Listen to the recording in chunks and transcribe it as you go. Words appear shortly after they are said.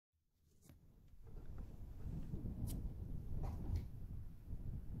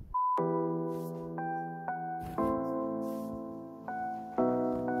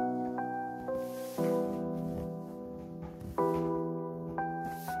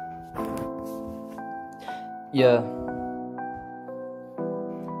Yeah,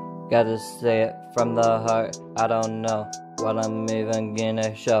 gotta say it from the heart. I don't know what I'm even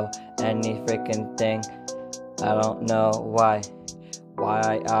gonna show. Any freaking thing. I don't know why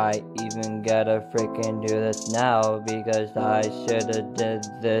I even gotta freaking do this now, because I shoulda did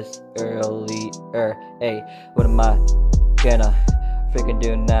this earlier. Hey, what am I gonna freaking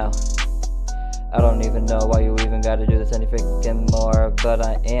do now? I don't even know why you even gotta do this any freaking more, but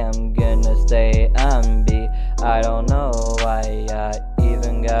I am gonna stay on B. I don't know why I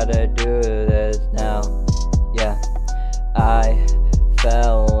even gotta do this now. Yeah, I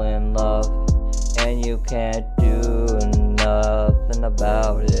fell in love, and you can't do nothing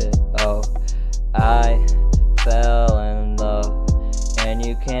about it. Oh, I fell in love, and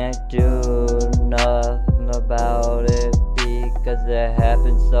you can't do nothing about it, because it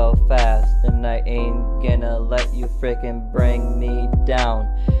happened so fast, and I ain't gonna let you freaking bring me down.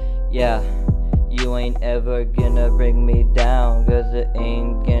 Yeah, you ain't ever gonna bring me down, cause it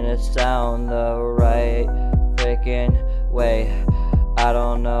ain't gonna sound the right freaking way. I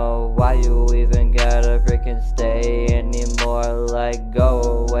don't know why you even gotta freaking stay anymore, like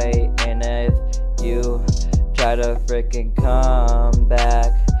go away. And if you try to freaking come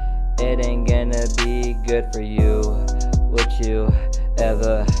back, it ain't gonna be good for you. What you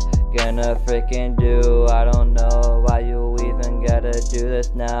ever gonna freaking do? I don't know why you even gotta do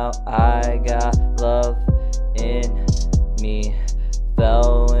this now. I got love in me,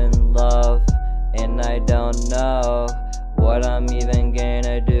 fell in love, and I don't know what I'm even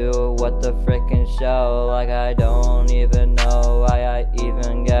gonna do. What the freaking show? Like I don't even know why I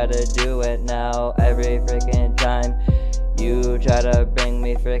even gotta do it now. Every freaking time you try to bring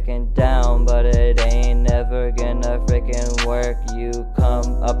me freaking down, but it ain't never gonna freaking work. You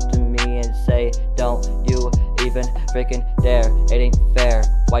come up to me and say, don't you even freaking dare. It ain't fair.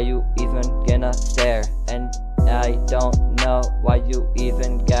 Why you even gonna stare? And I don't know why you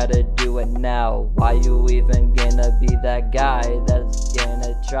even gotta do it now. Why you even gonna be that guy that's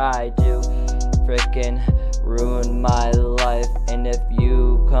gonna try to freaking ruin my life? And if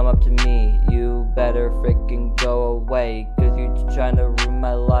you come up to me, you better freaking go away, cause you trying to ruin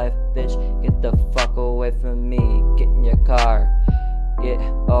my life, bitch. Get the fuck away from me. Get in your car, get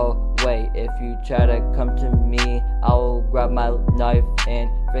away. If you try to come to me, I'll grab my knife and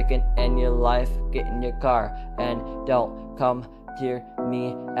freaking end your life. Get in your car and don't come near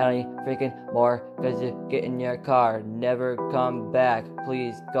me any freaking more, cause you get in your car, never come back.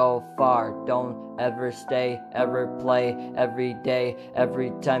 Please go far, don't ever stay, ever play. Every day,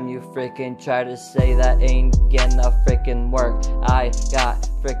 every time you freaking try to say that ain't gonna freaking work. I got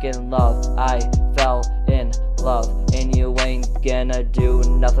freaking love, I fell in love, and you ain't gonna do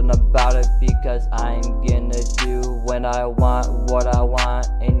nothing about it, because I'm gonna do when I want what I want,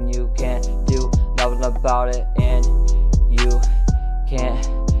 and you can't do nothing about it, and you can't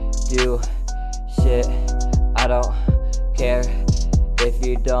do shit. I don't care if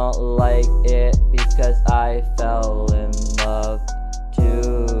you don't like it, because I fell in love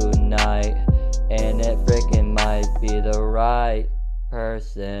tonight, and it freaking might be the right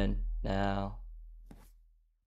person now.